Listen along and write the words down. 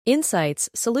Insights,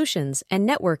 solutions, and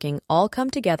networking all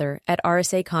come together at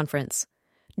RSA Conference.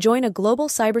 Join a global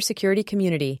cybersecurity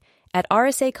community at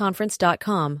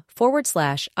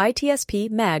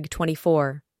rsaconference.com/ITSP Mag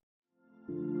 24.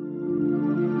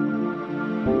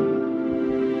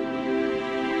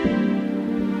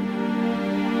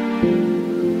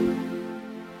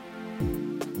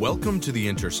 Welcome to the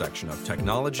intersection of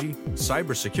technology,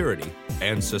 cybersecurity,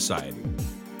 and society.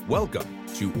 Welcome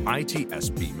to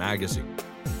ITSP Magazine.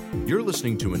 You're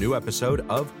listening to a new episode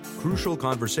of Crucial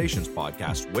Conversations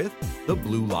podcast with the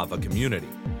Blue Lava community,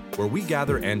 where we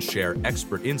gather and share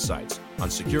expert insights on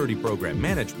security program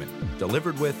management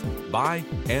delivered with, by,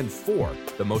 and for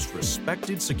the most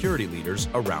respected security leaders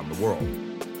around the world.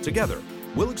 Together,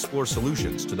 we'll explore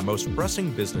solutions to the most pressing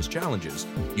business challenges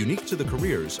unique to the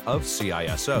careers of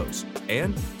CISOs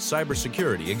and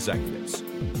cybersecurity executives.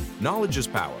 Knowledge is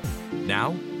power,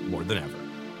 now more than ever.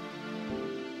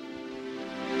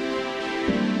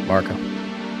 Marco.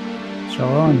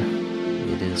 Sharon.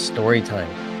 It is story time.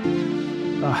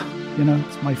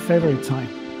 It's my favorite time.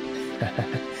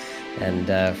 And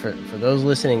for those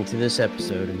listening to this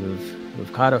episode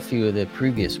who've caught a few of the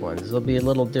previous ones, there'll be a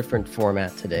little different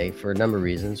format today for a number of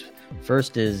reasons.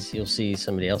 First is you'll see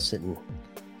somebody else sitting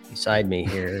beside me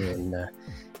here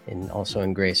and also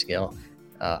in grayscale,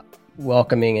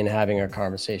 welcoming and having our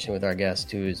conversation with our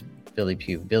guest, who is Billy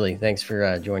Pugh. Billy, thanks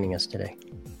for joining us today.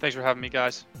 Thanks for having me,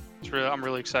 guys. I'm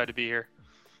really excited to be here.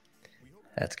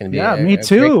 That's going to be me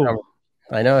too.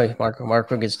 I know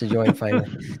Marco gets to join finally.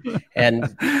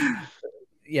 And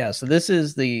so this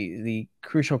is the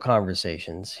Crucial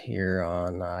Conversations here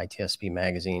on ITSP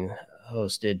Magazine,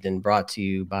 hosted and brought to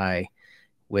you by,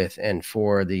 with, and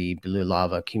for the Blue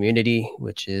Lava community,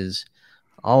 which is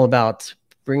all about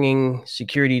bringing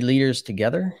security leaders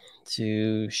together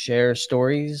to share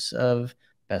stories of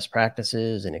best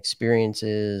practices and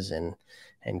experiences and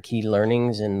key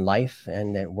learnings in life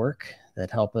and at work that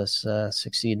help us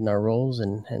succeed in our roles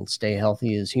and stay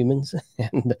healthy as humans.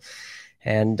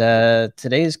 and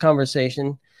today's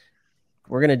conversation,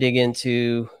 we're going to dig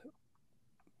into,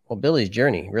 Billy's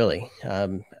journey, really,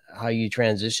 how you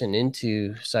transition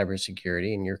into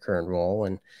cybersecurity in your current role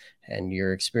and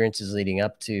your experiences leading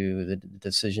up to the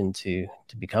decision to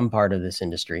become part of this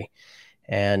industry.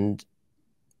 And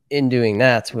in doing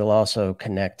that, we'll also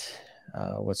connect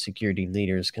what security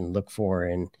leaders can look for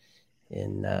in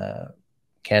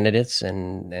candidates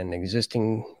and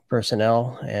existing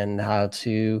personnel, and how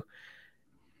to,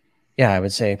 I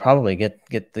would say probably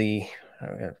get the,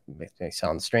 it may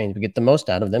sound strange, but get the most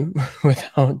out of them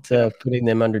without putting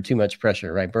them under too much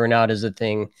pressure, right? Burnout is a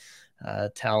thing.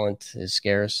 Talent is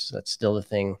scarce. That's still a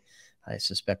thing. I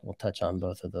suspect we'll touch on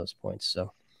both of those points.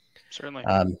 So certainly.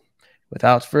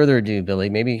 Without further ado, Billy,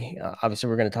 maybe obviously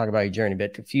we're going to talk about your journey,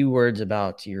 but a few words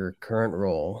about your current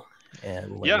role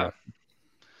and what you're up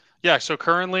to. So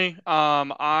currently,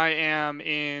 I am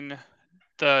in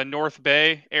the North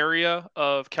Bay area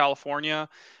of California,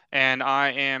 and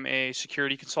I am a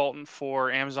security consultant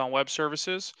for Amazon Web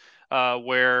Services,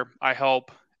 where I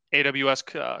help AWS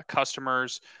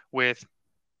customers with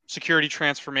security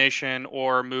transformation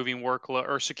or moving workload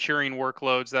or securing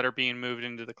workloads that are being moved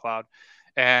into the cloud.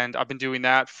 And I've been doing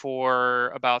that for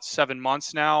about 7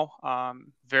 months now.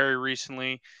 Very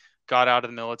recently got out of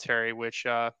the military, which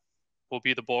will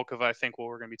be the bulk of, I think, what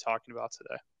we're going to be talking about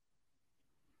today.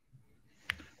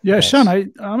 Yeah, nice. Sean,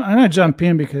 I'm going to jump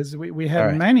in because we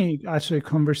have many actually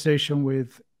conversation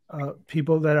with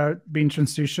people that are being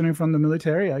transitioning from the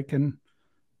military. I can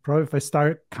probably, if I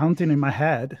start counting in my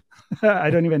head, I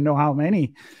don't even know how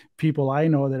many people I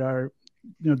know that are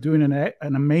doing an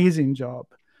amazing job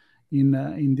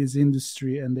in this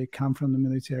industry, and they come from the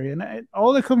military. And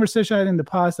all the conversation I had in the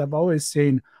past, I've always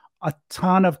seen a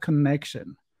ton of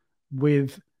connection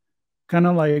with kind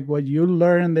of like what you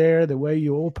learn there, the way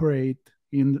you operate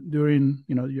during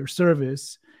your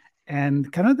service, and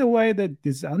kind of the way that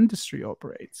this industry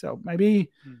operates. So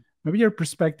maybe your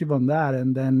perspective on that,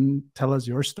 and then tell us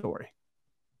your story.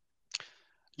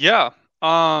 Yeah.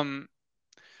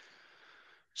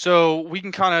 So we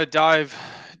can kind of dive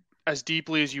as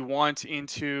deeply as you want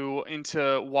into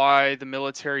why the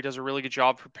military does a really good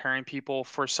job preparing people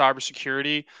for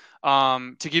cybersecurity.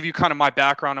 To give you kind of my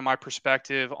background and my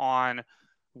perspective on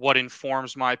what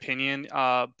informs my opinion.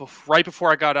 Right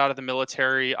before I got out of the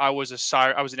military, I was an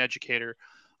educator,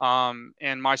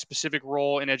 and my specific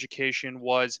role in education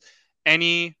was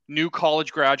any new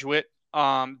college graduate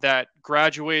that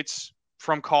graduates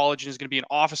from college and is going to be an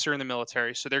officer in the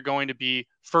military. So they're going to be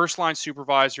first line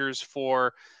supervisors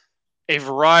for a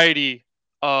variety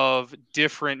of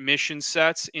different mission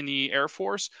sets in the Air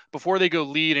Force. Before they go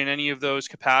lead in any of those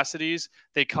capacities,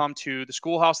 they come to the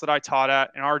schoolhouse that I taught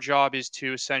at, and our job is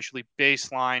to essentially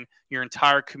baseline your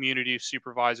entire community of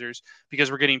supervisors, because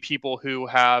we're getting people who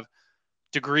have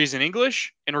degrees in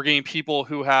English, and we're getting people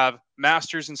who have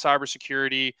masters in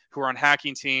cybersecurity, who are on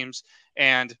hacking teams,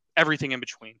 and everything in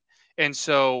between. And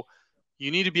so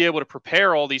you need to be able to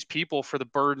prepare all these people for the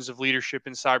burdens of leadership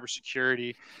in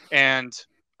cybersecurity. And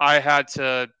I had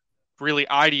to really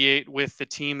ideate with the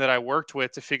team that I worked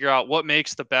with to figure out what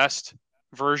makes the best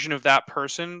version of that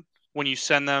person when you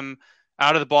send them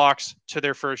out of the box to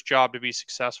their first job to be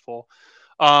successful.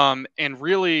 And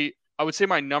really, I would say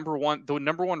the number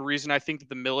one reason I think that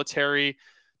the military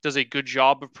does a good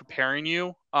job of preparing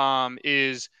you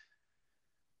is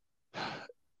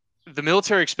the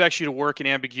military expects you to work in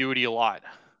ambiguity a lot.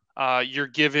 You're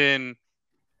given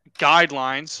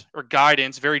guidelines or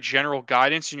guidance, very general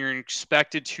guidance, and you're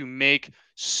expected to make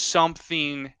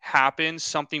something happen,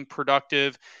 something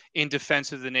productive in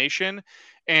defense of the nation.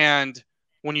 And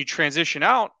when you transition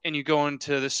out and you go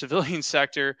into the civilian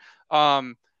sector,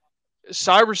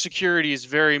 cybersecurity is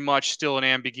very much still an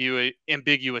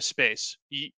ambiguous space.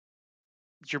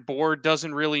 Your board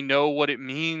doesn't really know what it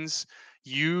means.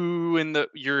 You and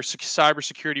your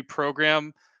cybersecurity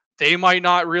program, they might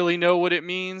not really know what it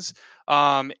means.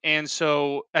 And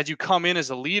so as you come in as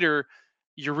a leader,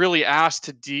 you're really asked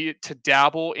to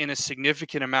dabble in a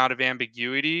significant amount of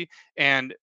ambiguity.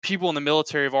 And people in the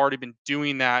military have already been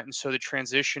doing that. And so the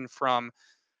transition from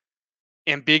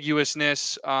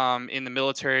ambiguousness in the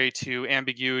military to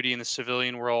ambiguity in the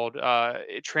civilian world,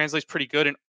 it translates pretty good.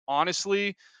 And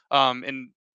honestly, and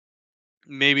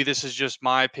maybe this is just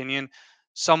my opinion,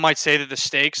 some might say that the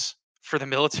stakes for the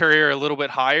military are a little bit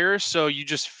higher, so you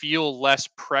just feel less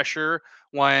pressure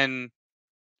when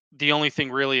the only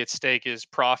thing really at stake is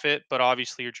profit, but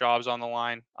obviously your job's on the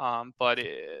line.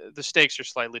 The stakes are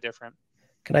slightly different.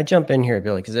 Can I jump in here,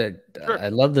 Billy? Because Sure. I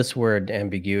love this word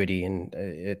ambiguity, and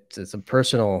it's a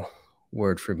personal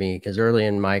word for me, because early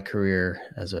in my career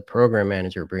as a program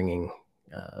manager, bringing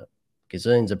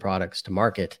gazillions of products to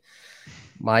market,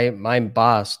 my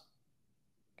boss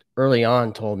early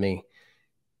on told me,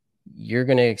 you're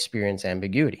going to experience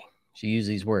ambiguity. She used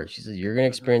these words. She says, you're going to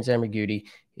experience ambiguity.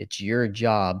 It's your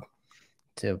job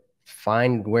to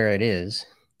find where it is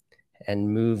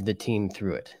and move the team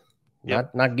through it.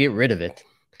 Yep. Not get rid of it,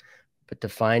 but to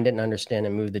find it and understand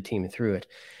and move the team through it.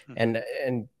 Mm-hmm.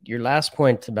 And your last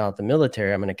point about the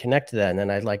military, I'm going to connect to that. And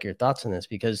then I'd like your thoughts on this,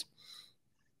 because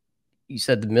you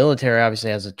said the military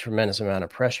obviously has a tremendous amount of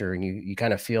pressure, and you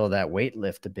kind of feel that weight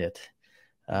lift a bit.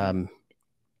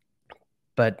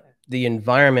 But the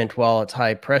environment, while it's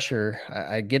high pressure,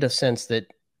 I get a sense that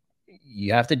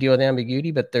you have to deal with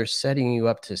ambiguity, but they're setting you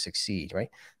up to succeed, right?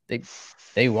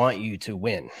 They want you to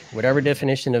win. Whatever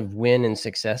definition of win and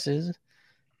success is,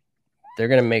 they're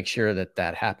going to make sure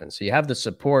that happens. So you have the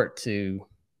support to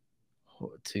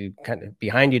kind of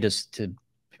behind you to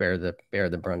bear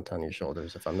the brunt on your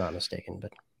shoulders, if I'm not mistaken.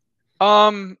 But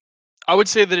I would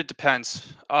say that it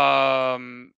depends.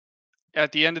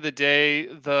 At the end of the day,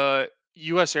 the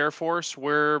U.S. Air Force,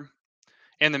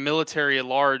 and the military at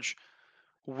large,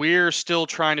 we're still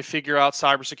trying to figure out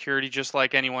cybersecurity just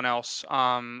like anyone else.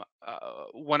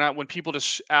 When people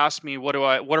just ask me what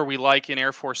are we like in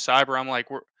Air Force cyber, I'm like,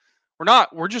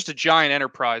 we're just a giant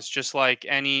enterprise, just like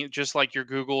your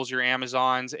Googles, your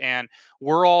Amazons, and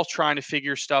we're all trying to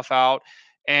figure stuff out.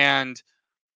 And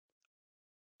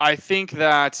I think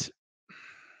that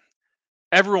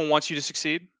everyone wants you to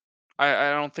succeed.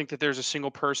 I don't think that there's a single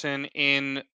person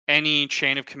in any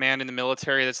chain of command in the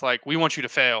military that's like, we want you to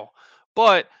fail.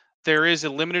 But there is a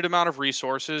limited amount of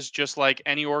resources, just like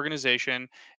any organization.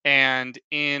 And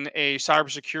in a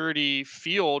cybersecurity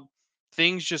field,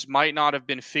 things just might not have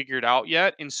been figured out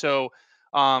yet. And so,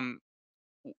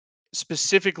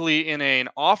 specifically in an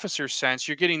officer sense,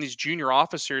 you're getting these junior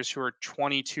officers who are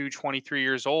 22, 23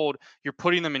 years old. You're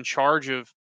putting them in charge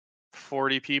of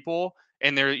 40 people,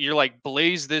 and you're like,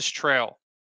 blaze this trail,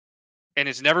 and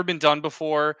it's never been done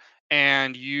before,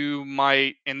 and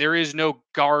there is no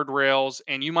guardrails,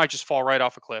 and you might just fall right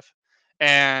off a cliff.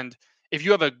 And if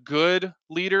you have a good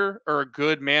leader or a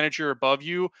good manager above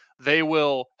you, they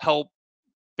will help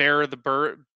bear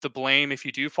the blame if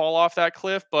you do fall off that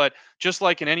cliff. But just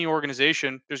like in any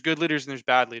organization, there's good leaders and there's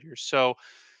bad leaders. So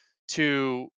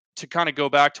to kind of go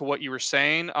back to what you were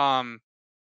saying,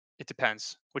 it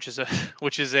depends, which is a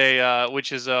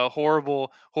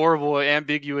horrible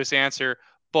ambiguous answer.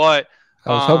 But I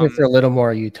was hoping for a little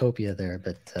more utopia there,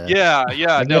 but I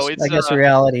guess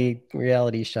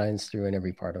reality shines through in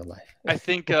every part of life. I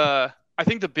think I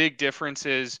think the big difference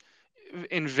is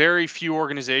in very few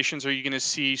organizations are you going to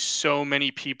see so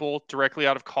many people directly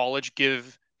out of college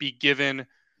be given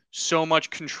so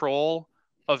much control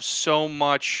of so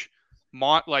much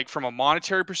like from a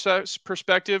monetary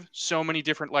perspective, so many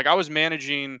different, like I was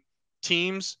managing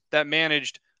teams that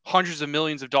managed hundreds of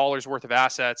millions of dollars worth of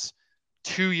assets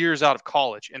 2 years out of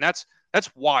college, and that's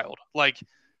wild. Like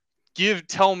give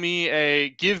me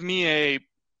a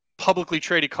publicly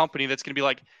traded company that's going to be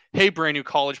like, hey, brand new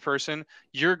college person,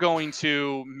 you're going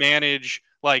to manage,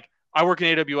 like, I work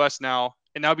in AWS now,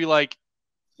 and that'll be like,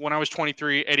 when I was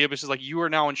 23, AWS is like, you are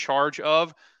now in charge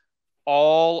of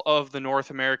all of the North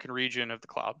American region of the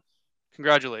cloud.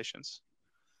 Congratulations.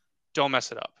 Don't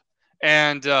mess it up.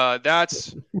 And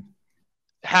that's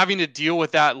having to deal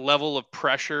with that level of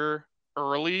pressure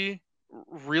early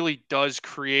really does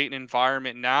create an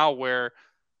environment now where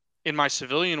in my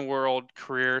civilian world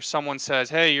career, someone says,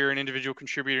 hey, you're an individual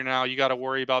contributor now, you got to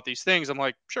worry about these things. I'm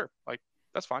like, sure, like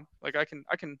that's fine. Like I can,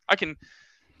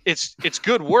 it's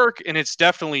good work and it's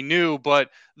definitely new,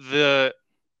 but I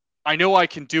know I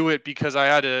can do it because I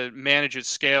had to manage at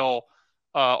scale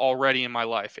already in my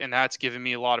life. And that's given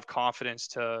me a lot of confidence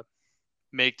to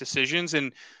make decisions.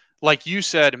 And like you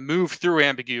said, move through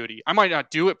ambiguity. I might not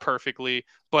do it perfectly,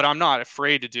 but I'm not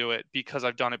afraid to do it because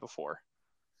I've done it before.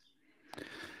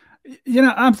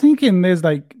 I'm thinking this,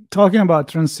 like talking about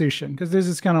transition, because this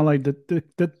is kind of like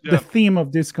the theme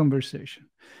of this conversation.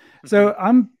 Mm-hmm. So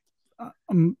I'm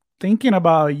thinking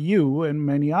about you and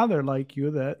many other like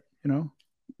you that,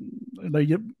 like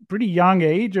you're pretty young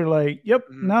age, you're like, yep,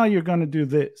 now you're going to do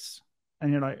this.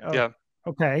 And you're like, oh,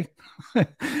 okay.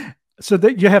 So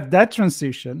that you have that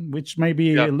transition, which may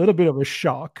be a little bit of a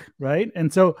shock, right?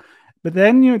 And so, but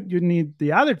then you need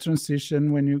the other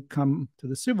transition when you come to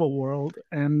the civil world,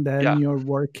 and then you're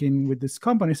working with this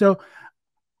company. So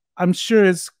I'm sure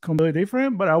it's completely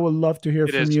different, but I would love to hear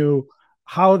from you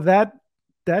how that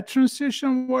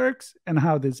transition works and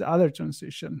how this other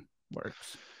transition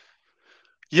works.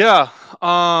 Yeah.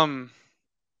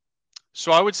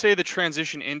 So I would say the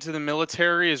transition into the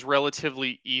military is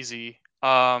relatively easy.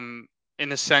 In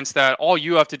the sense that all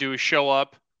you have to do is show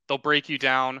up, they'll break you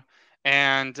down.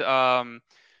 And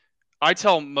I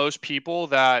tell most people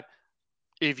that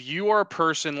if you are a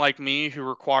person like me who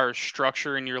requires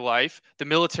structure in your life, the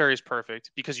military is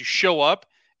perfect because you show up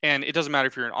and it doesn't matter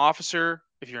if you're an officer,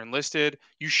 if you're enlisted,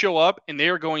 you show up and they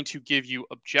are going to give you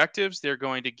objectives. They're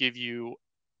going to give you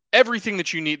everything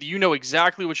that you need. You know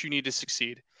exactly what you need to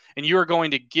succeed. And you are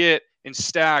going to get and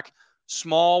stack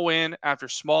small win after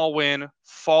small win,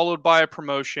 followed by a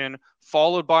promotion,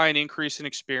 followed by an increase in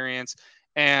experience.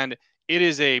 And it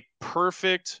is a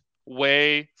perfect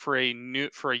way for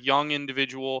a young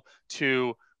individual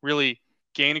to really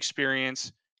gain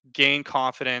experience, gain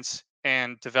confidence,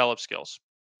 and develop skills.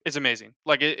 It's amazing.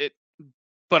 Like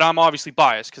but I'm obviously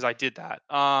biased because I did that.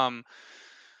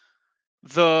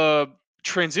 The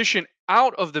transition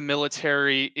out of the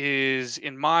military is,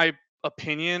 in my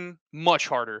opinion, much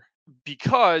harder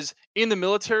because in the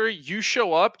military, you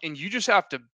show up and you just have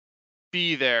to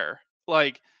be there.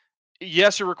 Like,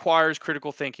 yes, it requires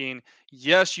critical thinking.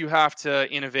 Yes, you have to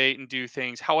innovate and do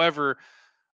things. However,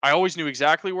 I always knew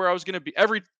exactly where I was going to be.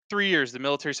 Every 3 years, the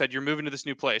military said, you're moving to this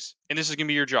new place and this is going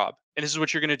to be your job and this is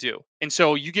what you're going to do. And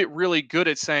so you get really good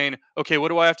at saying, okay, what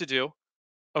do I have to do?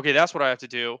 Okay, that's what I have to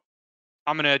do.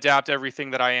 I'm going to adapt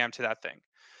everything that I am to that thing.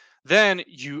 Then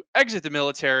you exit the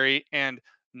military and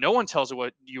no one tells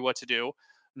you what to do.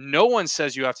 No one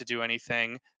says you have to do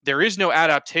anything. There is no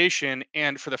adaptation.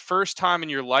 And for the first time in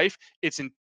your life,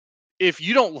 if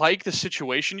you don't like the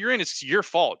situation you're in, it's your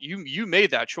fault. You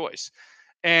made that choice.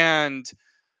 And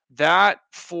that,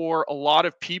 for a lot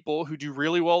of people who do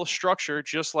really well with structure,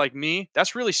 just like me,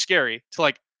 that's really scary to,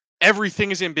 like,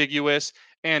 everything is ambiguous.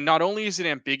 And not only is it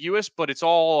ambiguous, but it's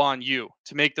all on you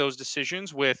to make those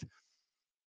decisions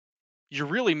you're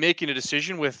really making a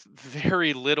decision with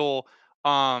very little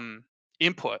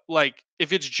input. Like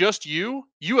if it's just you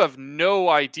have no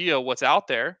idea what's out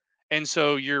there. And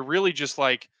so you're really just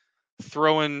like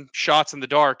throwing shots in the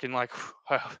dark and like,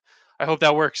 I hope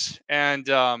that works. And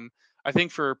I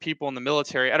think for people in the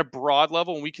military at a broad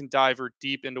level, and we can dive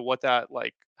deep into what that,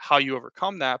 like how you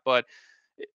overcome that, but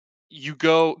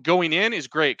going in is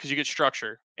great because you get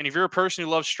structure. And if you're a person who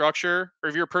loves structure, or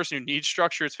if you're a person who needs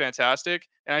structure, it's fantastic.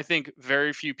 And I think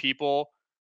very few people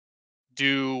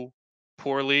do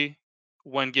poorly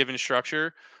when given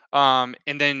structure. And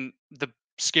then the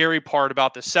scary part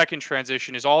about the second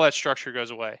transition is all that structure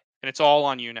goes away and it's all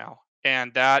on you now.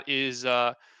 And that's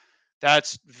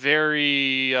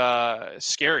very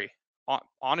scary.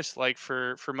 Honest, like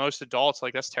for most adults,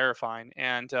 like that's terrifying.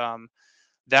 And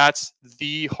That's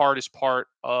the hardest part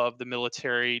of the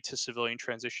military to civilian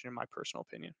transition, in my personal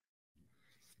opinion.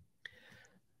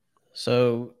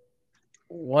 So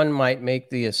one might make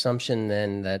the assumption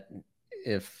then that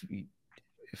if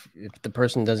the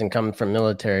person doesn't come from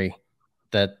military,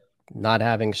 that not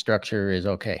having structure is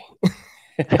okay.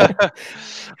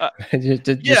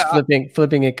 Just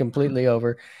flipping it completely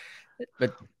over.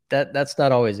 But that's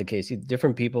not always the case.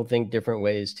 Different people think different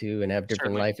ways too, and have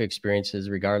different Certainly. life experiences,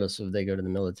 regardless of if they go to the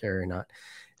military or not.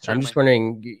 Certainly. I'm just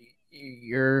wondering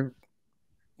your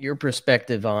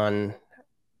perspective on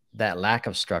that lack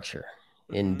of structure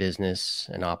in business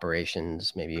and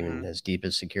operations, maybe even as deep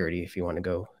as security, if you want to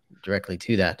go directly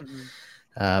to that.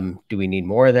 Do we need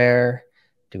more there?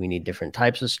 Do we need different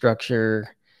types of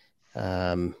structure?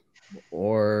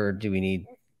 Or do we need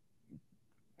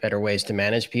better ways to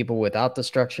manage people without the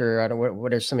structure?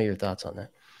 What are some of your thoughts on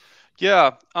that?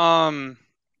 Yeah.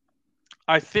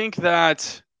 I think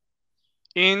that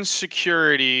in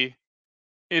security,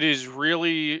 it is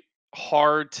really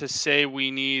hard to say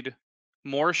we need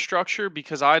more structure,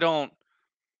 because I don't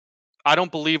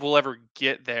believe we'll ever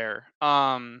get there.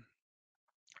 The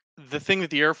thing that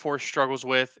the Air Force struggles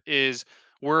with is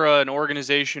we're an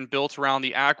organization built around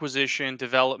the acquisition,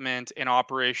 development, and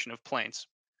operation of planes.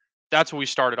 That's what we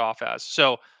started off as.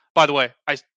 So, by the way,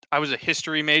 I was a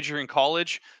history major in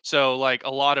college, so like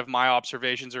a lot of my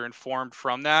observations are informed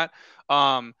from that.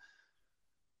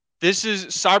 This is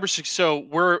cybersecurity. So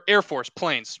we're Air Force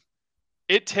planes.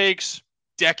 It takes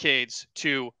decades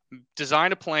to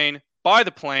design a plane, buy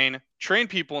the plane, train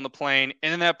people in the plane,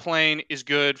 and then that plane is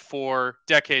good for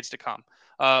decades to come.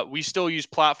 We still use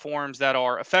platforms that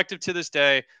are effective to this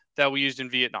day that we used in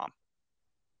Vietnam.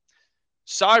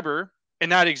 Cyber,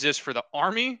 and that exists for the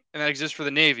Army and that exists for the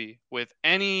Navy. With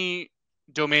any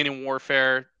domain in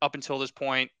warfare up until this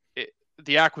point,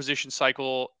 the acquisition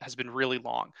cycle has been really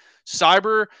long.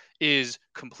 Cyber is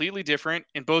completely different,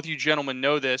 and both you gentlemen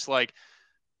know this. Like,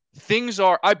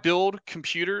 I build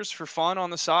computers for fun on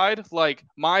the side. Like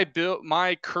my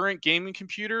current gaming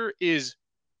computer is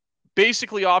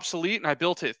basically obsolete, and I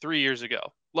built it 3 years ago.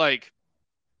 Like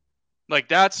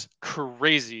that's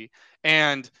crazy.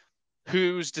 And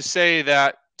who's to say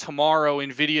that tomorrow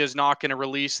Nvidia is not going to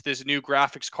release this new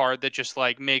graphics card that just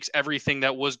like makes everything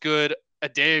that was good a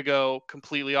day ago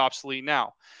completely obsolete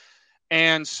now?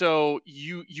 And so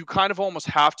you kind of almost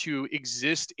have to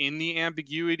exist in the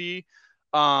ambiguity,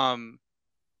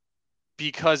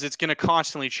 because it's going to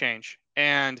constantly change.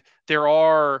 And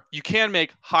you can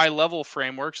make high level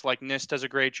frameworks like NIST does a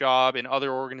great job and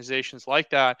other organizations like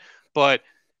that, but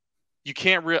you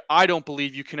can't I don't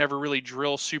believe you can ever really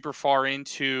drill super far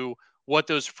into what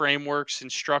those frameworks and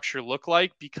structure look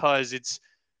like, because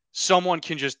someone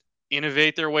can just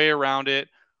innovate their way around it,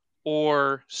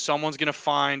 or someone's going to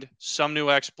find some new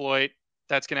exploit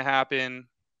that's going to happen,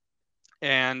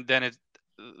 and then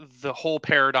the whole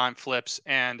paradigm flips,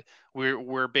 and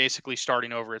we're basically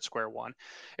starting over at square one.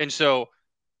 And so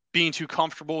being too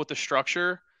comfortable with the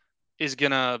structure is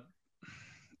gonna,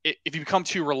 if you become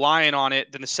too reliant on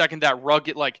it, then the second that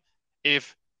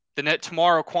if the net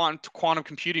tomorrow quantum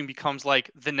computing becomes like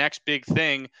the next big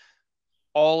thing,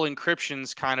 all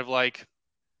encryption's kind of like,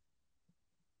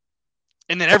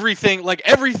 and then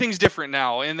everything's different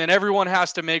now, and then everyone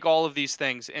has to make all of these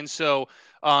things. And so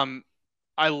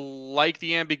I like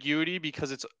the ambiguity,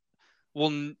 because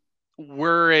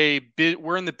we're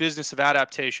in the business of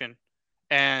adaptation,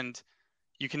 and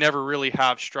you can never really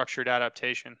have structured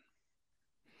adaptation.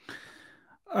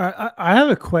 I have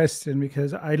a question,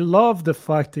 because I love the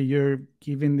fact that you're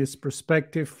giving this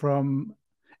perspective from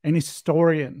an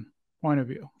historian point of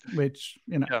view, which,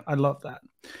 I love that.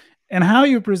 And how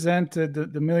you presented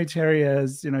the military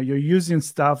as, you're using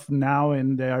stuff now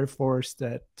in the Air Force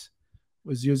that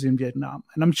was used in Vietnam.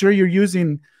 And I'm sure you're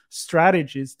using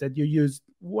strategies that you used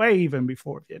way even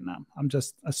before Vietnam. I'm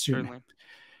just assuming. Certainly.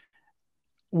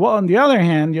 Well, on the other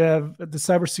hand, you have the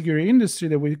cybersecurity industry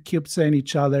that we keep saying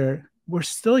each other, we're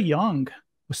still young.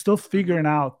 We're still figuring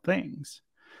out things.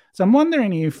 So I'm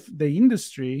wondering if the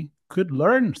industry could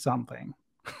learn something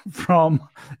from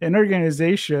an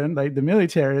organization like the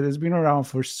military that's been around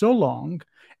for so long.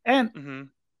 And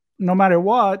no matter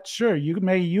what, sure, you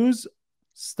may use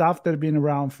stuff that have been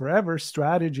around forever,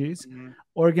 strategies,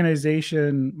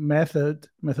 organization,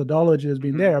 methodology has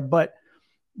been there, but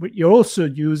you're also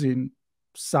using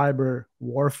cyber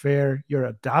warfare. You're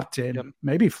adapting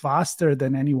maybe faster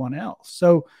than anyone else.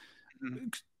 So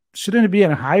shouldn't it be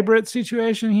a hybrid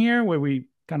situation here where we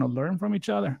kind of learn from each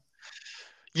other?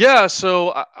 Yeah,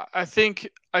 so I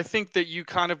think that you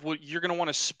kind of you're going to want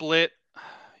to split.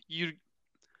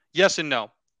 Yes and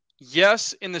no.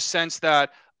 Yes, in the sense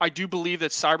that I do believe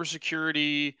that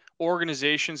cybersecurity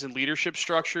organizations and leadership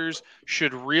structures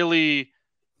should really,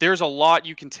 there's a lot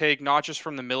you can take, not just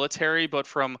from the military, but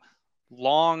from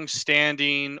long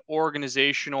standing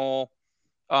organizational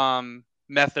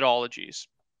methodologies.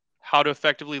 How to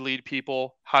effectively lead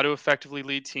people, how to effectively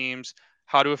lead teams,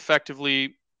 how to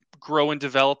effectively grow and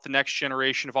develop the next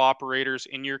generation of operators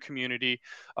in your community.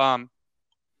 Um,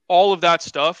 all of that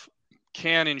stuff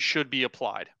can and should be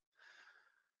applied.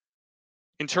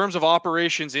 In terms of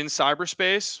operations in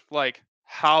cyberspace, like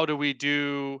how do we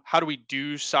do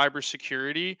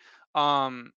cybersecurity?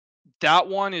 Um, that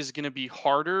one is going to be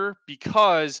harder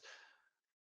because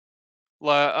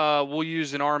we'll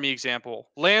use an army example.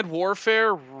 Land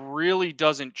warfare really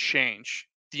doesn't change.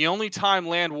 The only time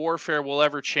land warfare will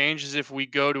ever change is if we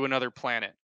go to another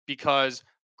planet because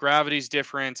gravity's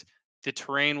different, the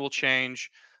terrain will change,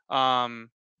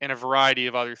 um, and a variety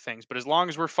of other things. But as long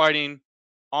as we're fighting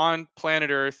on planet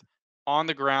Earth, on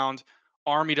the ground,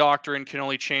 army doctrine can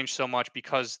only change so much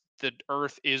because the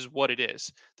Earth is what it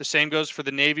is. The same goes for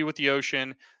the Navy with the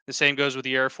ocean, the same goes with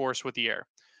the Air Force with the air.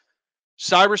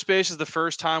 Cyberspace is the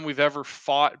first time we've ever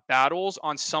fought battles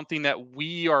on something that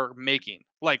we are making.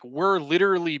 Like we're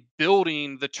literally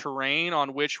building the terrain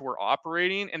on which we're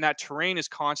operating, and that terrain is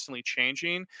constantly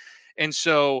changing. And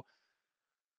so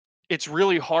it's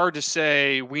really hard to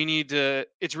say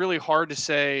it's really hard to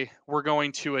say we're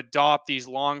going to adopt these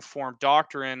long form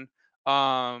doctrine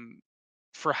um,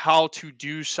 for how to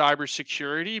do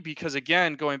cybersecurity because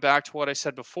again, going back to what I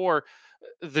said before,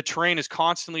 the terrain is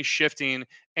constantly shifting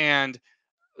and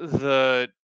the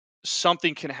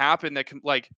something can happen that can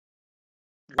like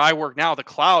where I work now, the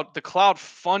cloud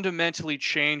fundamentally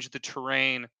changed the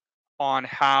terrain on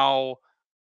how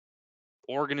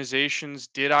organizations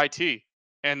did IT.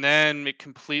 And then it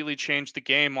completely changed the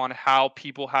game on how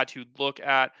people had to look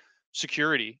at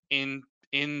security in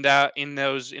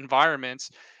those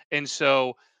environments. And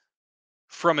so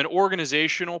from an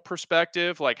organizational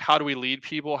perspective, like how do we lead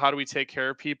people, how do we take care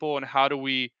of people, and how do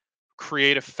we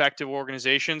create effective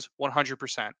organizations?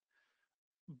 100%.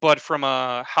 But from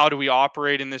a how do we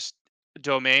operate in this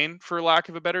domain, for lack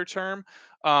of a better term,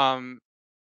 um,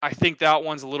 I think that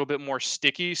one's a little bit more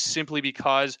sticky simply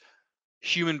because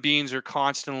human beings are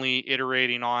constantly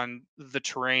iterating on the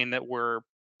terrain that we're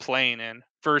playing in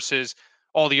versus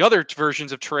all the other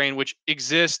versions of terrain which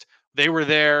exist. They were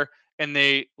there and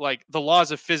they like the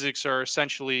laws of physics are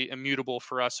essentially immutable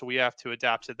for us. So we have to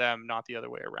adapt to them, not the other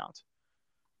way around.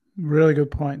 Really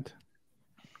good point.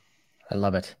 I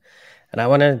love it. And I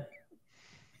want to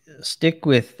stick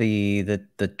with the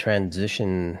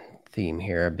transition theme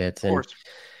here a bit, Of course.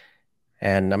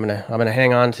 and I'm gonna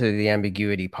hang on to the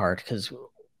ambiguity part because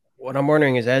what I'm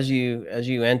wondering is as you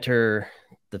enter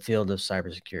the field of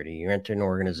cybersecurity, you enter an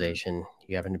organization,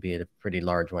 you happen to be at a pretty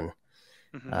large one.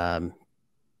 Mm-hmm.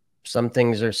 Some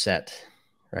things are set,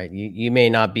 right? You may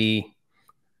not be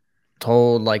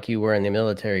told like you were in the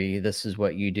military, this is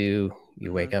what you do. You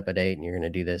Mm-hmm. wake up at 8 and you're going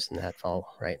to do this and that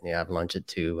fall, right? And you have lunch at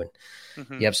 2 and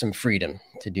Mm-hmm. you have some freedom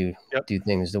to do Yep.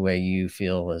 things the way you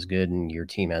feel is good, and your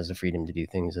team has the freedom to do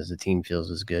things as the team feels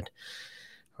is good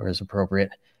or is appropriate.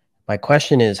 My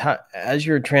question is, how, as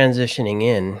you're transitioning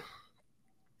in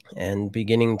and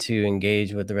beginning to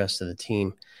engage with the rest of the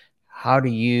team, how do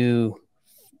you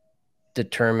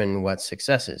determine what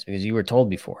success is? Because you were told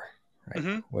before, right,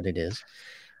 Mm-hmm. what it is,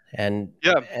 and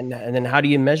Yeah. and then how do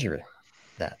you measure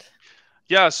that?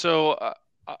 Yeah. So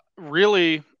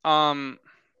really, the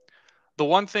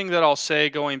one thing that I'll say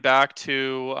going back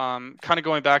to kind of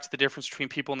going back to the difference between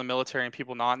people in the military and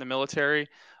people not in the military,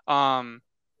 um,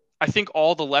 I think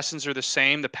all the lessons are the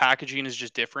same. The packaging is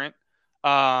just different.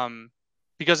 Um,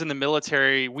 because in the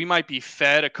military, we might be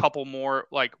fed a couple more,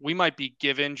 like we might be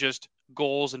given just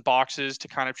goals and boxes to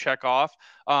kind of check off.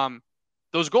 Um,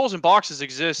 those goals and boxes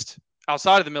exist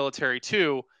outside of the military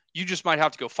too. You just might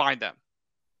have to go find them,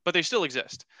 but they still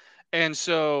exist. And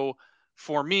so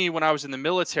for me, when I was in the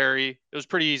military, it was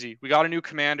pretty easy. We got a new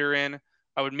commander in.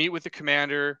 I would meet with the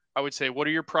commander. I would say, what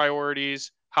are your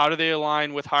priorities? How do they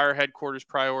align with higher headquarters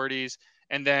priorities?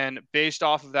 And then based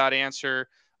off of that answer,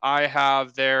 I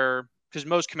have their, because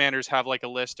most commanders have like a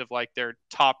list of like their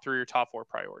top 3 or top 4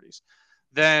 priorities.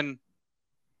 Then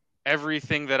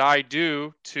everything that I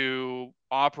do to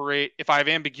operate, if I have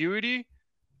ambiguity,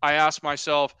 I ask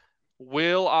myself,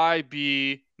 will I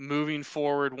be moving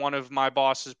forward one of my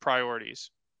boss's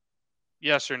priorities?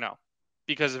 Yes or no?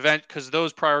 Because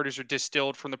those priorities are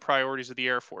distilled from the priorities of the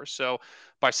Air Force. So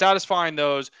by satisfying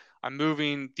those, I'm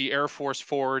moving the Air Force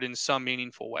forward in some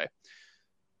meaningful way.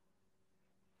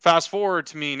 Fast forward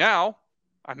to me now,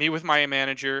 I meet with my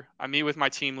manager, I meet with my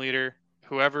team leader,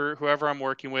 whoever I'm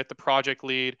working with, the project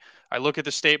lead. I look at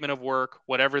the statement of work,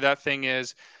 whatever that thing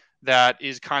is, that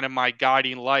is kind of my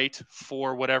guiding light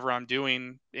for whatever I'm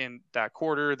doing in that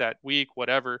quarter, that week,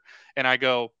 whatever. And I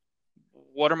go,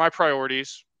 what are my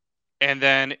priorities? And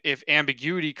then if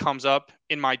ambiguity comes up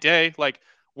in my day, like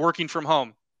working from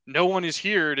home, no one is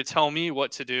here to tell me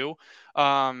what to do.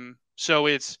 So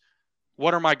it's,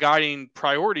 what are my guiding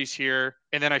priorities here?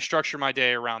 And then I structure my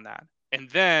day around that. And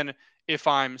then if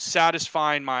I'm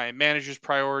satisfying my manager's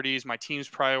priorities, my team's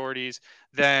priorities,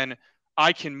 then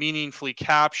I can meaningfully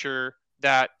capture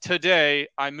that today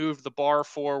I moved the bar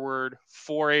forward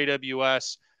for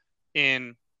AWS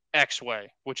in X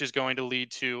way, which is going to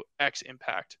lead to X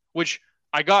impact, which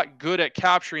I got good at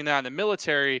capturing that in the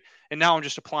military. And now I'm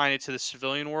just applying it to the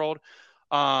civilian world.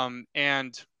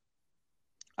 And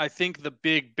I think the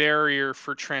big barrier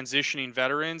for transitioning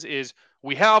veterans is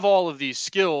we have all of these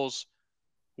skills.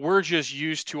 We're just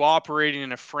used to operating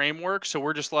in a framework. So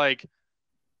we're just like,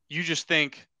 you just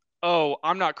think, oh,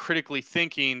 I'm not critically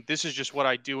thinking. This is just what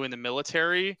I do in the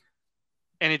military.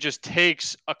 And it just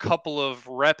takes a couple of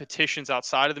repetitions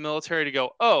outside of the military to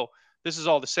go, oh, this is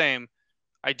all the same.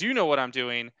 I do know what I'm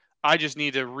doing. I just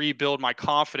need to rebuild my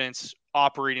confidence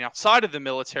operating outside of the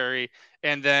military.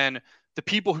 And then the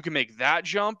people who can make that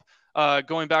jump,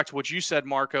 going back to what you said,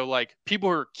 Marco, like people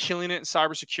who are killing it in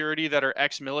cybersecurity that are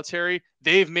ex-military,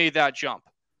 they've made that jump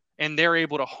and they're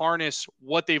able to harness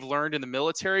what they've learned in the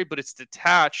military, but it's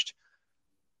detached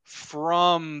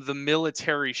from the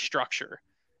military structure.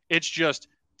 It's just,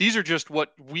 these are just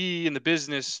what we in the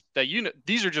business that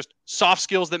these are just soft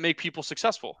skills that make people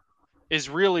successful is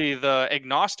really the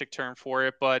agnostic term for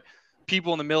it. But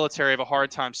people in the military have a hard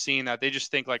time seeing that. They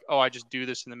just think like, oh, I just do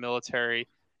this in the military.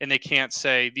 And they can't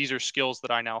say, these are skills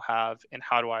that I now have and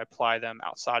how do I apply them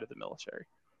outside of the military?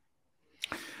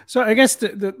 So I guess the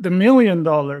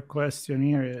 $1,000,000 question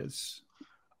here is,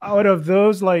 out of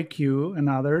those like you and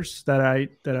others that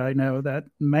I know that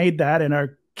made that and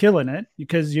are killing it,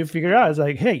 because you figure out, it's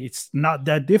like, hey, it's not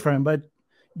that different, but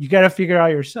you got to figure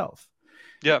out yourself.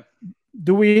 Yeah.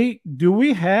 Do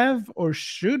we have, or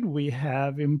should we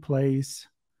have in place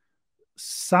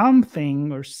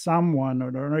something or someone or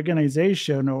an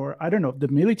organization, or I don't know, the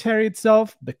military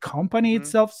itself, the company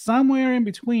itself, somewhere in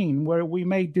between, where we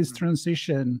make this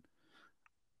transition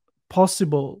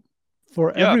possible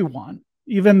for everyone,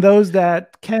 even those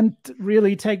that can't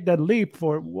really take that leap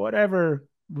for whatever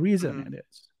reason it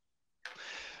is?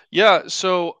 Yeah.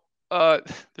 So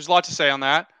there's a lot to say on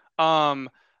that.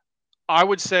 I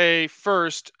would say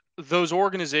first, those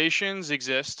organizations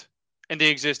exist, and they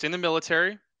exist in the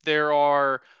military. They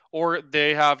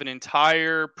have an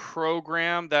entire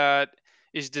program that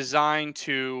is designed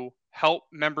to help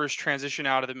members transition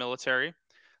out of the military.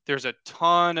 There's a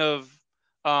ton of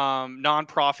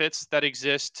nonprofits that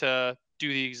exist to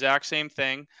do the exact same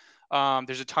thing.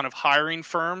 There's a ton of hiring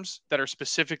firms that are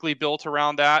specifically built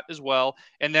around that as well.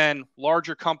 And then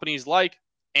larger companies like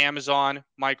Amazon,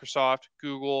 Microsoft,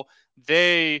 Google,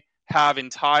 they have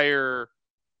entire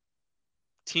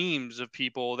teams of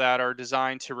people that are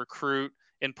designed to recruit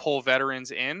and pull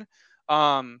veterans in.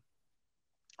 All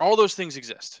those things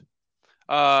exist.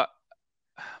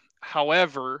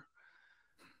 However,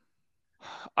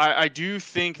 I do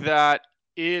think that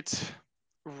it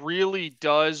really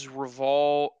does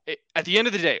revolve at the end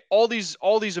of the day. All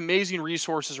these amazing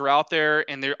resources are out there,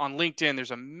 and they're on LinkedIn.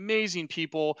 There's amazing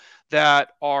people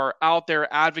that are out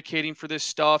there advocating for this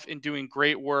stuff and doing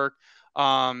great work.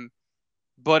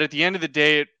 But at the end of the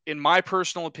day, in my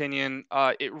personal opinion,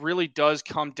 it really does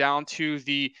come down to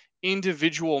the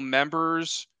individual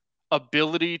members'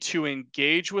 ability to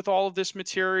engage with all of this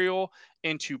material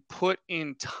and to put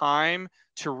in time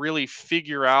to really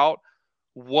figure out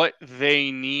what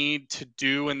they need to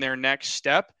do in their next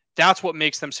step. That's what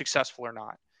makes them successful or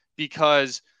not.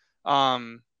 Because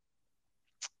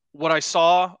what I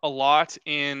saw a lot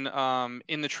in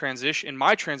the transition, in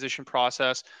my transition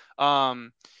process, so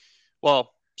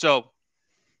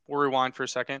we'll rewind for a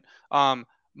second.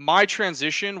 My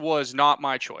transition was not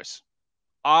my choice.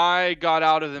 I got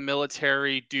out of the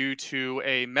military due to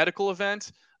a medical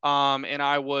event, and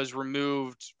I was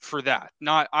removed for that.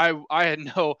 I had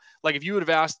no, like, if you would have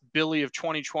asked Billy of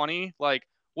 2020, like,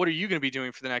 what are you going to be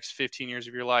doing for the next 15 years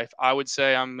of your life? I would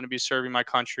say I'm going to be serving my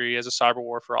country as a cyber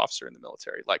warfare officer in the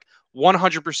military, like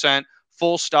 100%,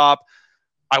 full stop.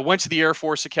 I went to the Air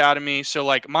Force Academy, so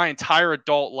like my entire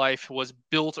adult life was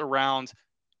built around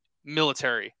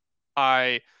military.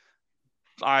 I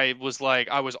was like,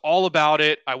 I was all about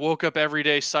it. I woke up every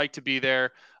day psyched to be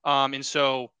there. And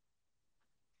so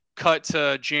cut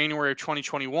to January of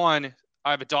 2021,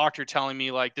 I have a doctor telling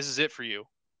me like, this is it for you.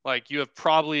 Like you have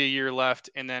probably a year left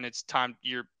and then it's time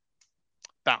you're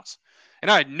bounce.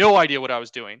 And I had no idea what I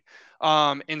was doing.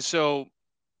 And so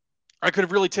I could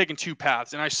have really taken two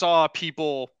paths. And I saw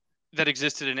people that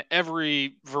existed in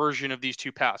every version of these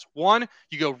two paths. One,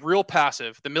 you go real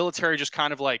passive. The military just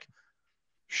kind of like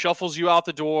shuffles you out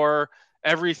the door.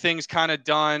 Everything's kind of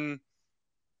done.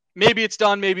 Maybe it's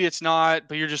done, maybe it's not,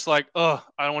 but you're just like, oh,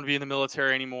 I don't want to be in the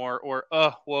military anymore, or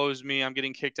woe's me, I'm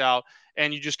getting kicked out.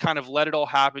 And you just kind of let it all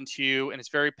happen to you, and it's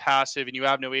very passive, and you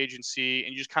have no agency,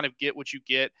 and you just kind of get what you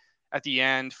get at the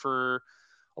end for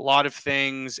a lot of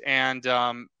things. And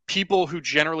people who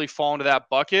generally fall into that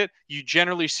bucket, you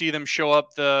generally see them show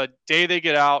up the day they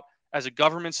get out as a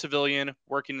government civilian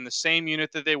working in the same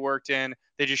unit that they worked in.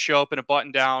 They just show up in a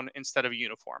button down instead of a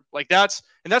uniform. Like that's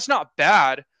not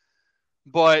bad,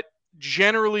 but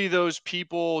generally those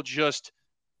people just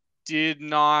did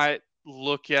not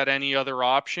look at any other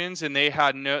options, and they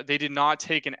did not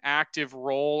take an active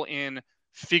role in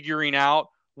figuring out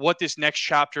what this next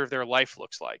chapter of their life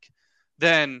looks like.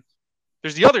 Then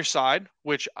there's the other side,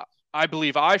 which I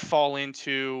believe I fall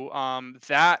into,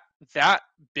 that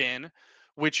bin,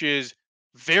 which is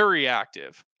very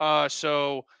active.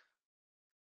 So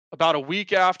about a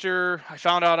week after I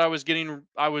found out I was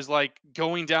like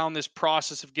going down this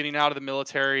process of getting out of the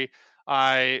military.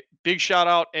 Big shout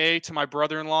out to my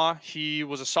brother-in-law. He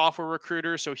was a software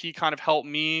recruiter, so he kind of helped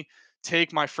me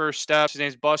take my first steps. His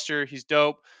name's Buster. He's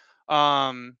dope.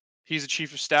 He's the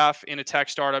chief of staff in a tech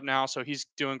startup now, so he's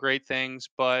doing great things.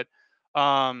 But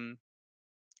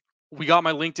we got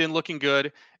my LinkedIn looking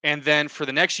good. And then for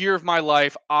the next year of my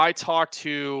life, I talked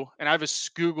to, and I have a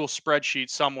Google spreadsheet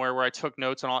somewhere where I took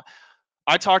notes on all.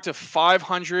 I talked to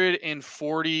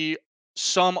 540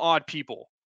 some odd people,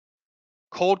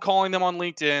 cold calling them on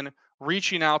LinkedIn,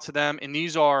 reaching out to them. And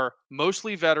these are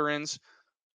mostly veterans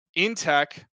in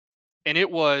tech. And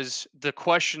the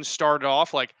question started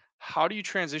off like, how do you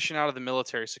transition out of the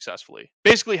military successfully?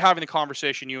 Basically having the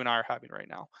conversation you and I are having right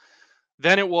now.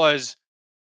 Then it was,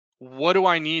 what do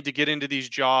I need to get into these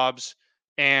jobs,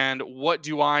 and what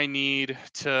do I need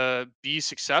to be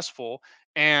successful?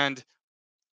 And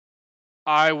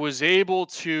I was able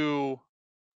to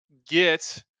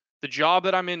get the job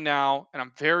that I'm in now, and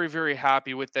I'm very, very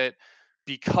happy with it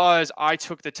because I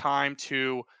took the time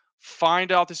to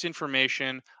find out this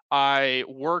information. I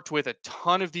worked with a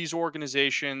ton of these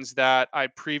organizations that I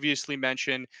previously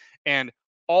mentioned, and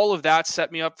all of that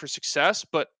set me up for success,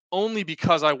 but only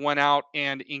because I went out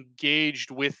and engaged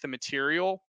with the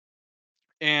material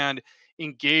and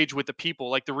engage with the people.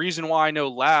 Like the reason why I know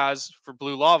Laz for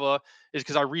Blue Lava is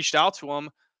because I reached out to him,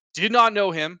 did not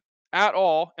know him at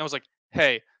all, and was like,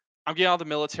 "Hey, I'm getting out of the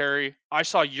military. I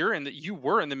saw you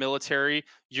were in the military.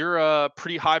 You're a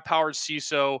pretty high-powered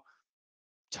CISO.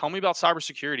 Tell me about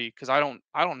cybersecurity because I don't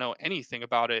know anything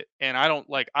about it, and I don't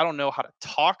know how to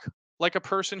talk like a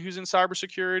person who's in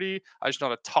cybersecurity. I just know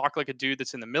how to talk like a dude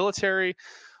that's in the military."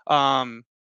 And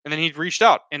then he reached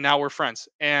out, and now we're friends.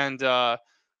 And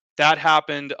that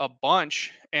happened a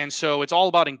bunch. And so it's all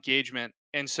about engagement.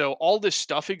 And so all this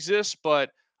stuff exists,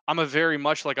 but I'm a very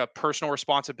much like a personal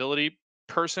responsibility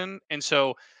person. And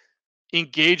so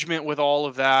engagement with all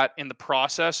of that in the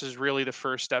process is really the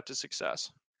first step to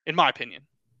success, in my opinion.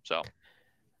 So,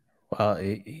 well,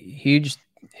 huge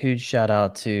shout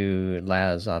out to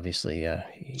Laz. Obviously,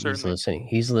 he's certainly. listening.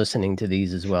 He's listening to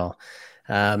these as well,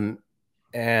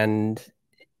 and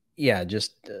yeah,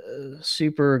 just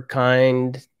super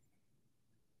kind,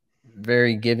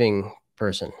 very giving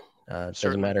person.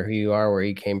 Doesn't matter who you are, where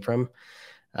you came from.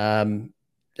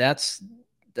 That's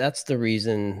the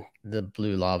reason the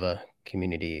Blue Lava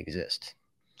community exists.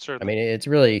 Certainly. I mean, it's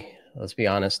really, let's be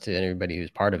honest to everybody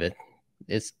who's part of it,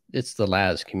 it's the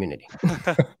Laz community.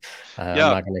 Yeah.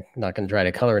 I'm not gonna try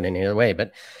to color it in any other way,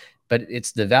 but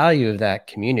it's the value of that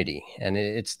community, and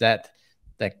it's that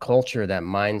culture, that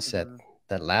mindset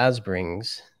that Laz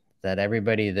brings, that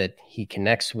everybody that he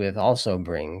connects with also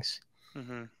brings.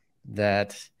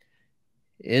 That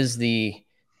is the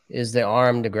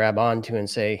arm to grab onto and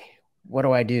say, what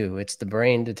do I do? It's the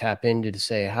brain to tap into to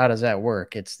say, how does that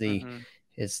work? It's the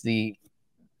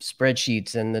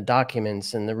spreadsheets and the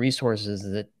documents and the resources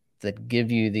that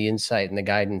give you the insight and the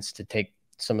guidance to take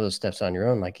some of those steps on your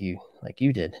own, like you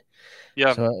did.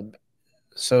 Yeah.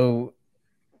 So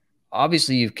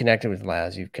obviously you've connected with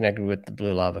Laz, you've connected with the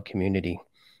Blue Lava community.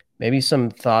 Maybe some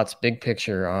thoughts, big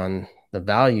picture, on the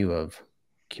value of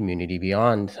community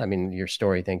beyond, I mean, your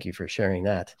story. Thank you for sharing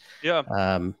that.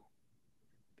 Yeah.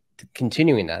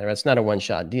 Continuing that. That's not a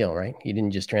one-shot deal, right? You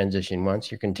didn't just transition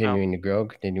once. You're continuing to grow,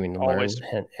 continuing to learn,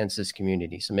 hence this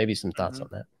community. So maybe some thoughts on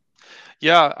that.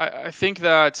 Yeah, I think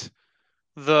that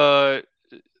the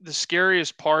the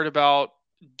scariest part about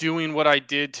doing what I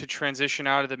did to transition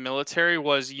out of the military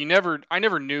was I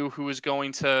never knew who was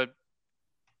going to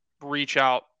reach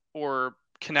out or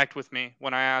connect with me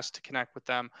when I asked to connect with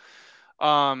them.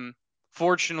 Um,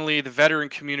 Fortunately, the veteran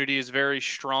community is very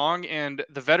strong, and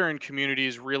the veteran community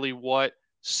is really what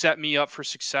set me up for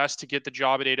success to get the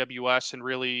job at AWS and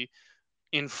really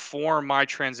inform my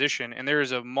transition. And there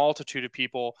is a multitude of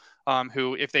people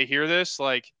who, if they hear this,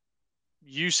 like,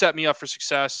 you set me up for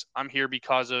success. I'm here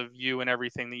because of you and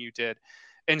everything that you did.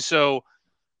 And so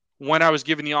when I was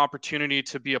given the opportunity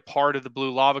to be a part of the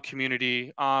Blue Lava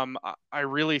community, I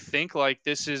really think like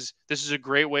this is a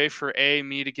great way for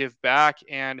me to give back,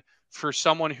 and for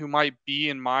someone who might be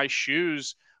in my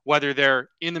shoes, whether they're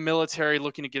in the military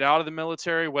looking to get out of the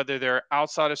military, whether they're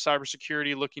outside of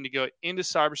cybersecurity looking to go into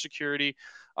cybersecurity.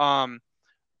 Um,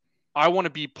 I want to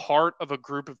be part of a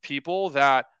group of people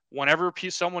that whenever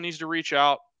someone needs to reach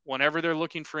out, whenever they're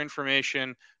looking for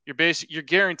information, you're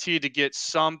guaranteed to get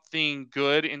something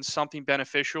good and something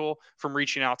beneficial from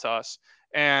reaching out to us.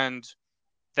 And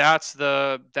that's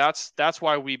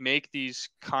why we make these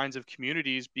kinds of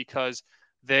communities, because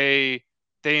they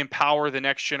they empower the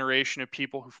next generation of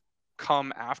people who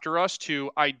come after us to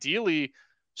ideally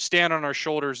stand on our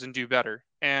shoulders and do better.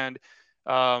 And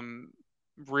um,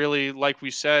 really, like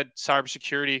we said,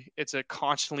 cybersecurity, it's a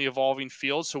constantly evolving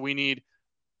field, so we need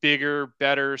bigger,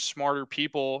 better, smarter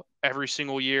people every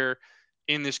single year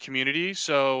in this community.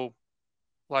 So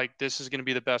like this is going to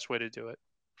be the best way to do it.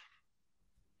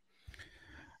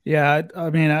 Yeah,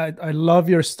 I mean, I love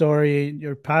your story,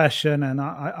 your passion, and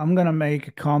I'm going to make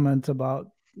a comment about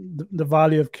the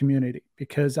value of community,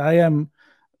 because I am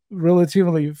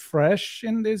relatively fresh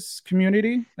in this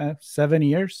community, 7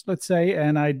 years, let's say,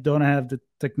 and I don't have the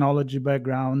technology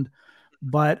background,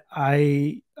 but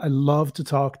I love to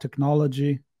talk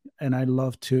technology, and I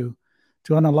love to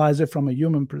analyze it from a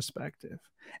human perspective,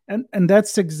 and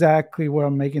that's exactly where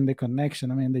I'm making the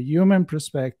connection. I mean, the human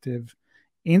perspective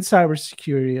in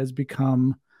cybersecurity has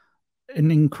become an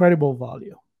incredible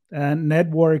value, and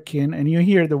networking, and you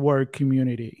hear the word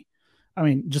community. I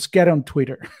mean, just get on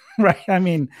Twitter, right? I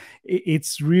mean,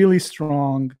 it's really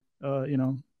strong.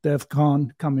 DEF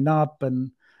CON coming up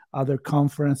and other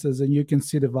conferences, and you can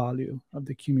see the value of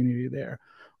the community there.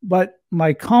 But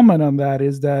my comment on that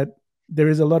is that there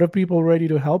is a lot of people ready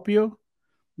to help you.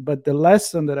 But the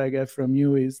lesson that I get from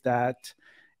you is that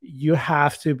you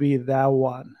have to be that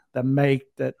one that make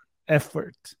that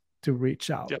effort to reach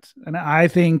Yep. out. And I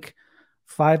think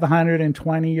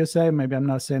 520, you say, maybe I'm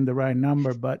not saying the right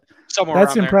number, but Somewhere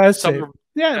that's around there. impressive. Somewhere.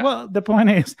 Yeah, Yeah. well, the point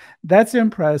is that's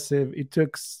impressive. It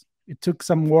took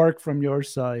some work from your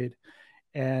side,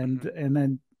 and Mhm. and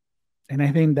then and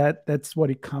I think that that's what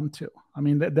it come to. I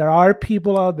mean, there are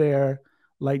people out there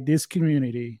like this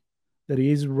community that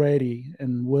is ready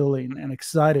and willing and Mhm.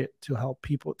 excited to help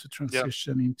people to Yep.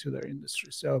 transition into their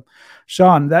industry. So,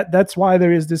 Sean, that's why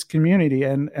there is this community,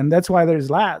 and that's why there's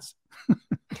Laz.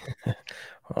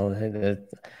 Well,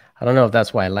 I don't know if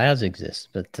that's why labs exist,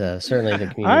 but certainly the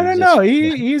I community don't know.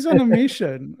 exists. He's on a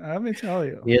mission. Let me tell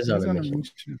you, He is on he's a on a mission.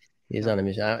 mission. He's Yep. on a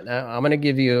mission. I'm going to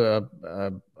give you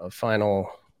a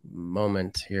final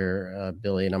moment here,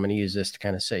 Billy, and I'm going to use this to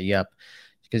kind of set you up,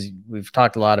 because we've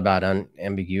talked a lot about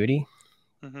ambiguity,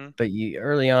 Mhm. but you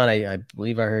early on, I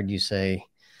believe I heard you say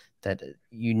that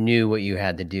you knew what you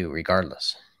had to do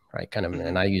regardless, right? Kind of,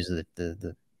 and Mhm. I use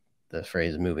the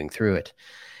phrase moving through it.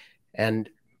 And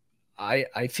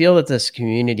I feel that this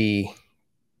community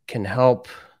can help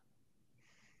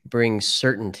bring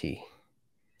certainty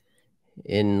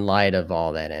in light of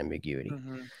all that ambiguity.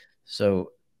 Mhm.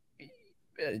 So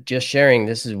just sharing,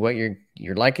 this is what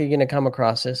you're likely going to come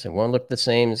across. This, it won't look the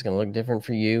same, it's going to look different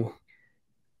for you,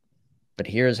 but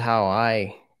here's how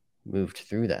I moved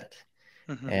through that.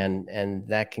 Mhm. And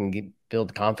that can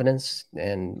build confidence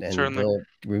and Certainly.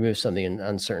 remove some of the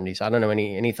uncertainty. So I don't know,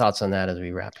 any thoughts on that as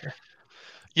we wrap here.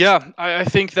 Yeah, I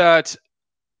think that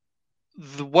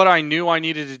what I knew I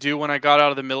needed to do when I got out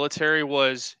of the military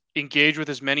was engage with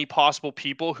as many possible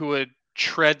people who would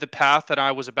tread the path that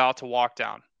I was about to walk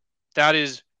down. That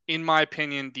is, in my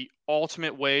opinion, the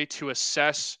ultimate way to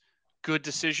assess good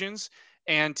decisions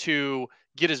and to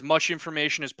get as much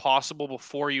information as possible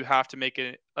before you have to make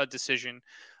a decision.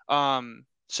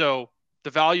 So the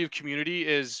value of community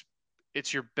is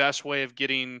it's your best way of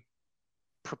getting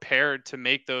prepared to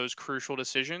make those crucial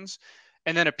decisions.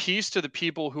 And then a piece to the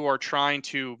people who are trying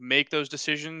to make those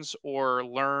decisions or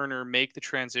learn or make the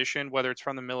transition, whether it's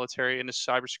from the military into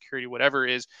cybersecurity, whatever,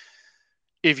 is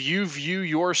if you view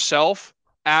yourself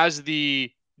as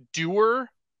the doer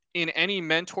in any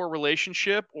mentor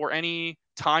relationship or any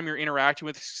time you're interacting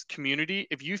with this community,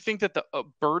 if you think that the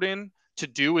burden to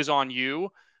do is on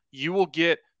you, you will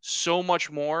get so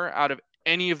much more out of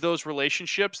any of those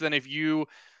relationships than if you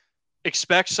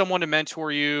expect someone to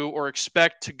mentor you or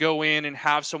expect to go in and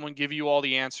have someone give you all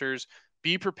the answers.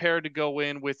 Be prepared to go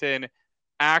in with an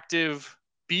active,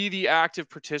 be the active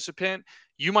participant.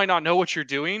 You might not know what you're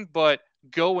doing, but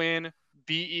go in,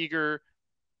 be eager,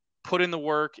 put in the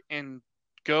work, and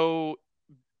go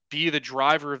be the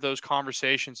driver of those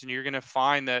conversations. And you're going to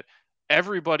find that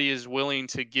everybody is willing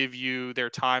to give you their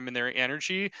time and their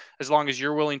energy as long as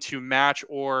you're willing to match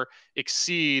or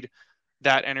exceed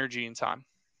that energy and time.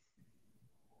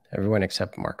 Everyone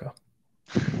except Marco.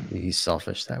 He's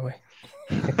selfish that way.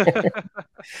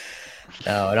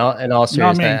 No, in all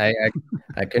seriousness,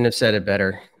 I couldn't have said it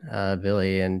better,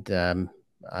 Billy. And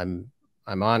I'm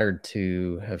honored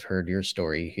to have heard your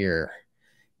story here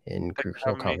in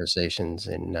Crucial Conversations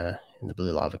in the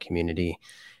Blue Lava community.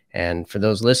 And for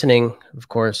those listening, of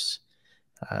course,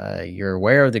 you're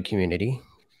aware of the community,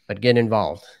 but get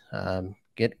involved.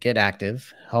 Get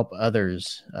active, help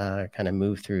others kind of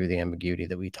move through the ambiguity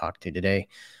that we talked to today.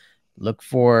 Look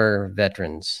for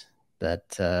veterans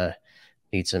that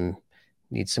need some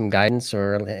guidance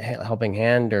or a helping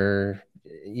hand, or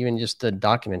even just a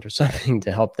document or something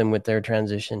to help them with their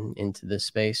transition into this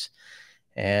space.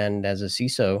 And as a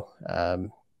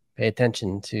CISO, pay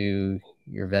attention to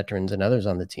your veterans and others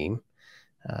on the team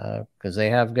because they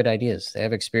have good ideas. They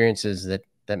have experiences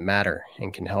that matter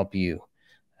and can help you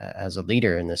as a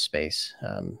leader in this space.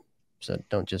 So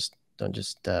don't just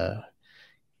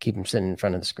keep them sitting in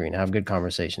front of the screen. Have good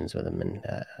conversations with them and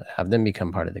have them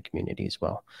become part of the community as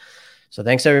well. So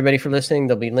thanks everybody for listening.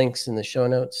 There'll be links in the show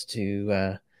notes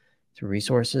to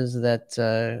resources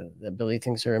that Billy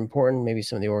thinks are important, maybe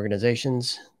some of the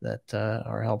organizations that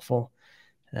are helpful.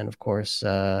 And of course,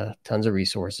 tons of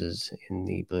resources in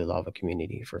the Blue Lava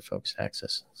community for folks to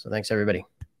access. So thanks everybody.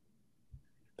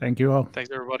 Thank you all.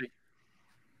 Thanks everybody.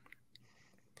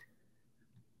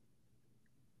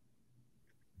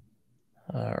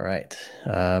 All right.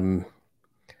 I'm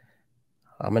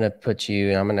going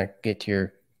to get to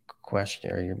your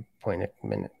question or your point in a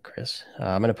minute, Chris.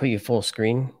 I'm going to put you full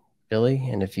screen, Billy.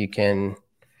 And if you can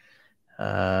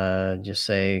just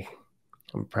say,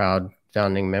 I'm a proud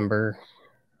founding member,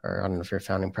 or I don't know if you're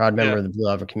a proud member of the Blue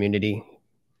Lava community,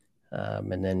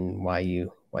 and then why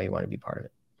you want to be part of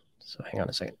it. So hang on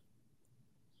a second.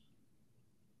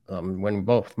 When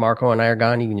both Marco and I are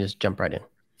gone, you can just jump right in.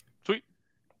 Sweet.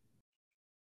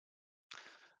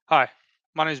 Hi,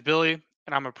 my name is Billy,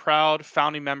 and I'm a proud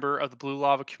founding member of the Blue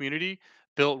Lava community,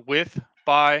 built with,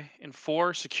 by, and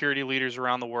for security leaders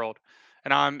around the world.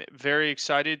 And I'm very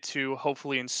excited to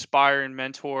hopefully inspire and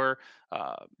mentor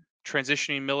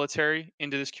transitioning military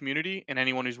into this community and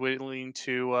anyone who's willing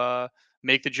to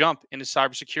make the jump into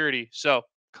cybersecurity. So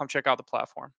come check out the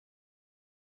platform.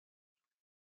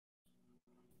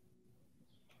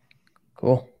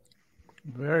 Cool.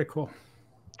 Very cool.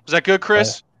 Was that good,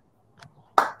 Chris?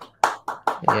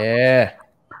 Yeah.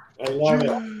 I love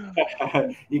it.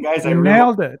 You guys, I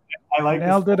nailed it. I like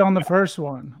nailed it on the first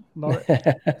one. Love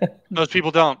it. Most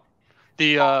people don't.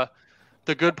 The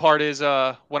good part is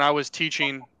when I was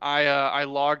teaching, I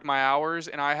logged my hours,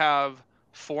 and I have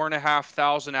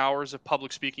 4,500 hours of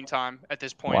public speaking time at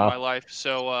this point in my life.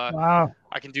 So wow.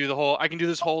 I can do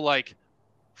this whole like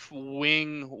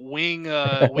wing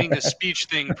a speech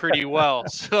thing pretty well.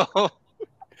 So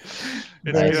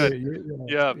it's good.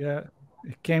 Yeah.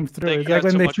 It came through. Thank it's you like guys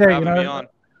when so they much for say, having me on.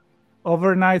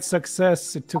 Overnight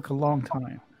success, it took a long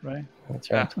time, right? That's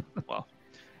right. Yeah. Well,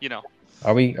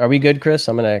 Are we good, Chris?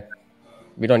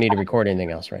 We don't need to record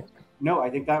anything else, right? No, I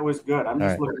think that was good. I'm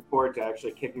just looking forward to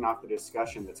actually kicking off the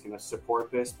discussion that's going to support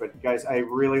this. But guys, I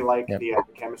really like the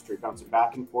chemistry bouncing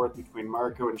back and forth between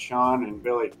Marco and Sean and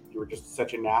Billy. You were just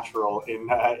such a natural in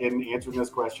answering those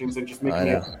questions and just making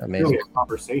it really a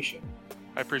conversation.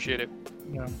 I appreciate it.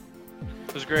 Yeah.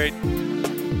 It was great.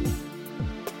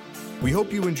 We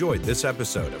hope you enjoyed this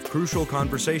episode of Crucial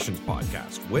Conversations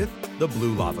podcast with the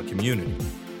Blue Lava community.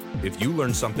 If you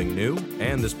learned something new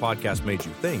and this podcast made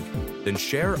you think, then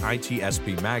share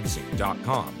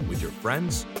itspmagazine.com with your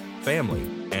friends, family,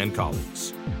 and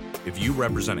colleagues. If you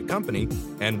represent a company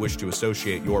and wish to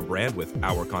associate your brand with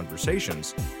our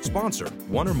conversations, sponsor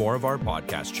one or more of our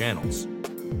podcast channels.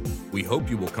 We hope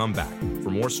you will come back for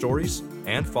more stories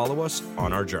and follow us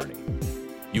on our journey.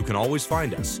 You can always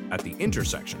find us at the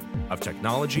intersection of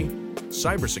technology,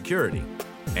 cybersecurity,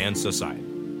 and society.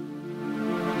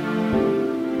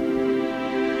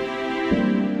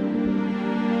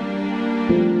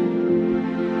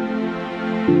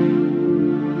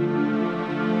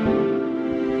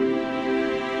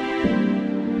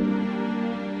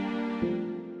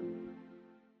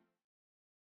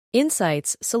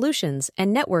 Insights, solutions,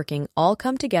 and networking all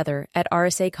come together at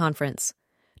RSA Conference.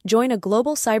 Join a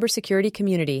global cybersecurity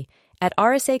community at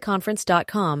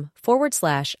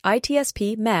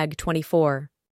rsaconference.com/ITSP Mag 24.